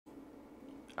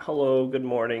Hello, good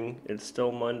morning. It's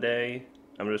still Monday.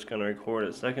 I'm just going to record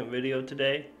a second video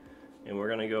today, and we're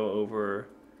going to go over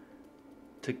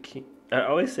I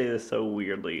always say this so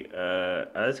weirdly.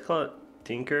 I just call it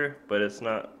tinker, but it's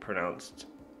not pronounced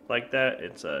like that.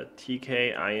 It's a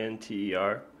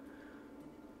tkinter.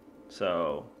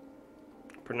 So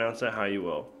pronounce it how you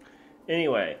will.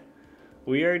 Anyway,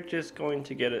 we are just going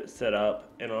to get it set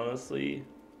up, and honestly,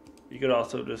 you could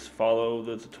also just follow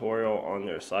the tutorial on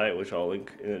their site, which I'll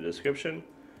link in the description,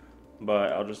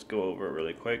 but I'll just go over it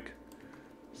really quick.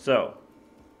 So,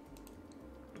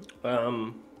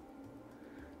 um,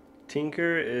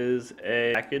 Tinker is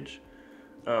a package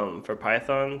for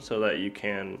Python so that you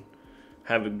can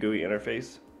have a GUI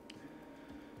interface.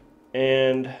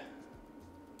 And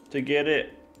to get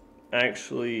it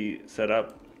actually set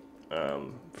up,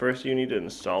 first you need to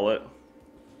install it.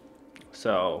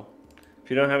 So, if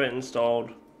you don't have it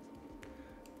installed,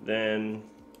 then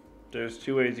there's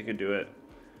two ways you could do it.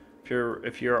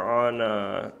 If you're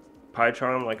on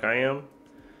PyCharm like I am,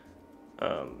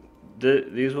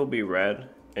 these will be red,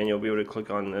 and you'll be able to click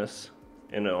on this,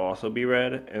 and it'll also be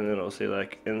red, and then it'll say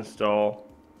like install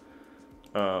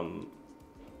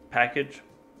package.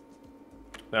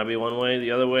 That'd be one way.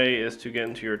 The other way is to get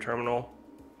into your terminal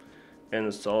and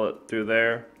install it through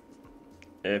there.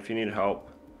 If you need help,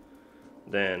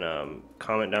 then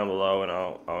comment down below, and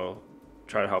I'll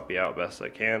try to help you out best I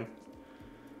can.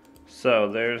 So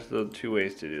there's the two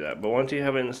ways to do that. But once you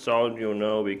have it installed, you'll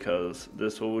know, because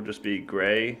this will just be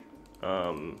gray,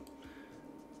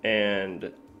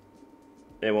 and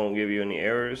it won't give you any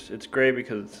errors. It's gray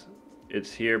because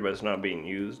it's here, but it's not being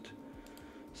used.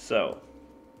 So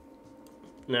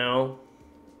now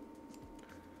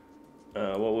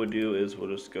what we'll do is we'll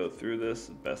just go through this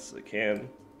as best as I can.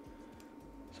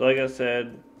 So like I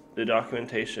said, the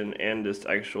documentation and this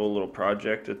actual little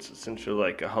project, it's essentially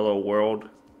like a hello world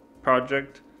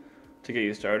project to get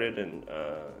you started. And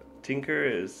Tinker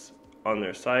is on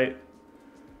their site,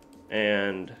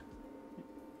 and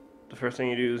the first thing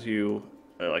you do is you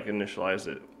like initialize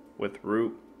it with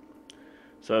root.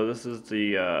 So this is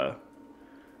the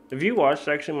if you watched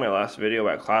actually my last video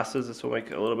about classes, this will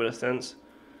make a little bit of sense.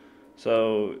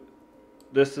 So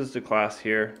this is the class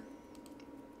here.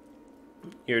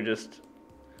 You're just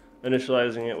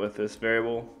initializing it with this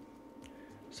variable.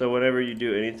 So whenever you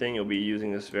do anything, you'll be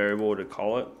using this variable to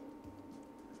call it.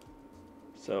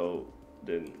 So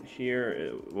then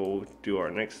here we'll do our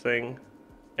next thing,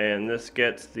 and this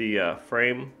gets the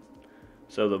frame,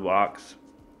 so the box,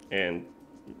 and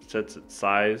sets its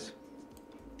size.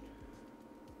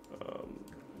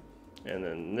 And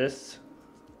then this,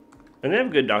 and they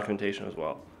have good documentation as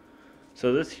well.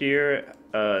 So this here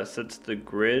sets the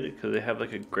grid, because they have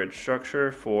like a grid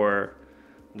structure for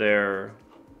their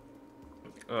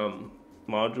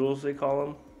modules, they call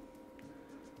them.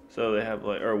 So they have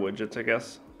like, or widgets, I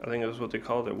guess. I think that's what they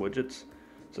call their widgets.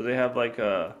 So they have like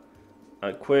a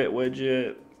quit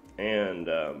widget and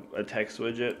a text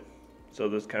widget. So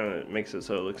this kind of makes it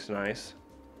so it looks nice.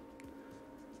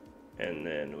 And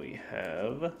then we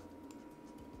have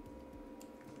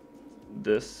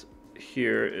this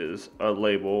here is a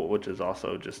label, which is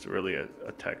also just really a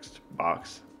text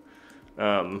box.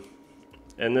 And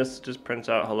this just prints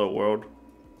out hello world.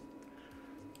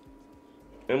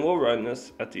 And we'll run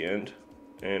this at the end,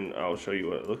 and I'll show you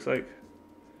what it looks like.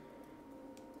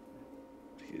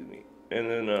 Excuse me. And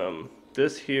then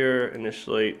this here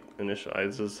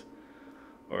initializes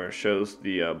or shows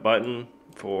the button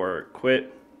for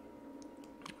quit.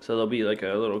 So there'll be like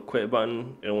a little quit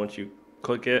button, and once you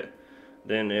click it,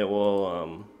 then it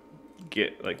will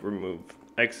get like remove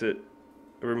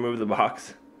the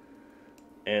box,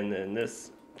 and then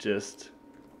this just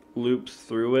loops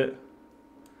through it,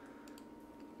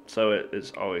 so it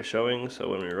is always showing.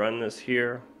 So when we run this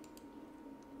here,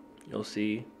 you'll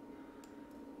see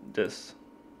this.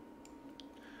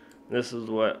 This is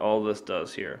what all this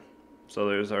does here. So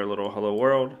there's our little hello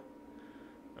world.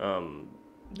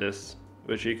 This,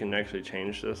 which you can actually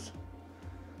change this.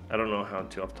 I don't know how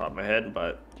to off the top of my head,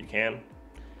 but you can.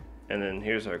 And then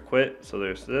here's our quit. So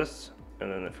there's this,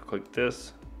 and then if you click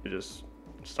this, it just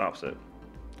stops it.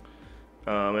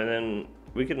 And then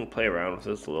we can play around with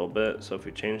this a little bit. So if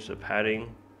we change the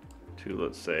padding to,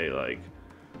 let's say, like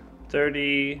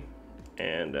 30,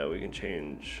 and we can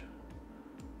change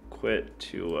quit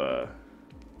to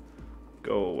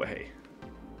go away.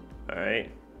 All right.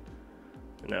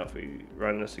 And now if we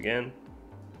run this again,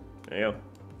 there you go.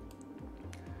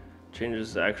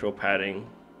 Changes the actual padding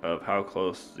of how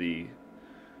close the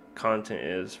content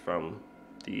is from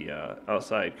the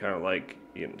outside, kind of like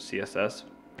CSS,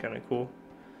 kind of cool.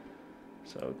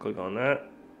 So click on that,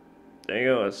 there you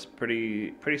go. It's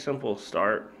pretty simple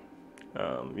start.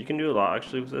 You can do a lot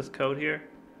actually with this code here.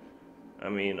 I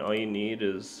mean, all you need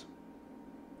is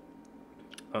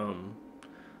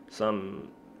some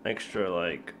extra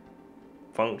like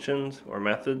functions or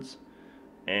methods,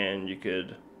 and you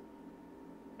could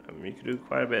do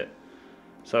quite a bit.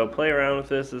 So play around with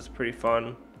this. It's pretty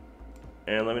fun,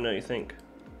 and let me know what you think.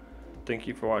 Thank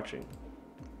you for watching.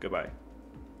 Goodbye.